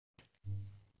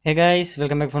Hey guys,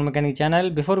 welcome back from Mechanic channel.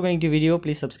 Before going to video,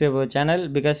 please subscribe our channel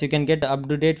because you can get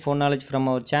up-to-date phone knowledge from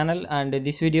our channel. And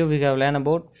this video we have learned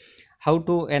about how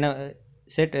to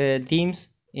set themes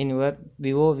in your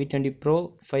Vivo V20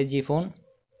 Pro 5G phone.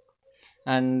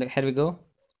 And here we go.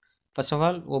 First of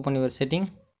all, open your setting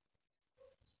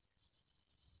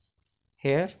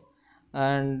here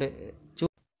and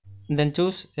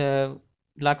choose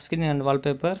lock screen and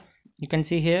wallpaper. You can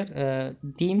see here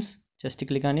themes. Just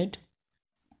click on it.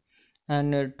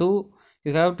 And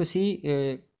you have to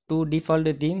see two default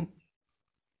theme,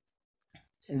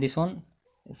 this one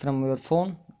from your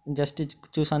phone. Just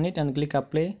choose on it and click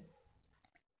apply.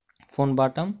 Phone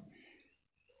bottom,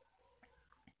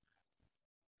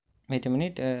 wait a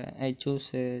minute, I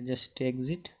choose just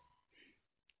exit,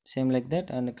 same like that,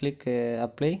 and click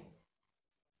apply.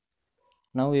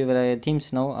 Now your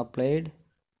themes now applied.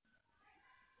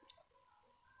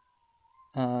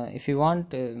 If you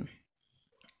want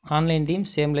online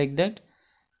themes, same like that,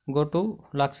 go to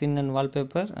lock screen and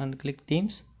wallpaper and click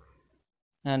themes,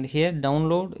 and here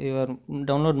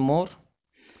download more.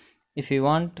 If you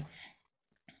want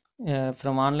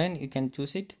from online, you can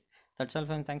choose it. That's all,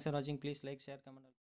 friends. Thanks for watching. Please like, share, comment.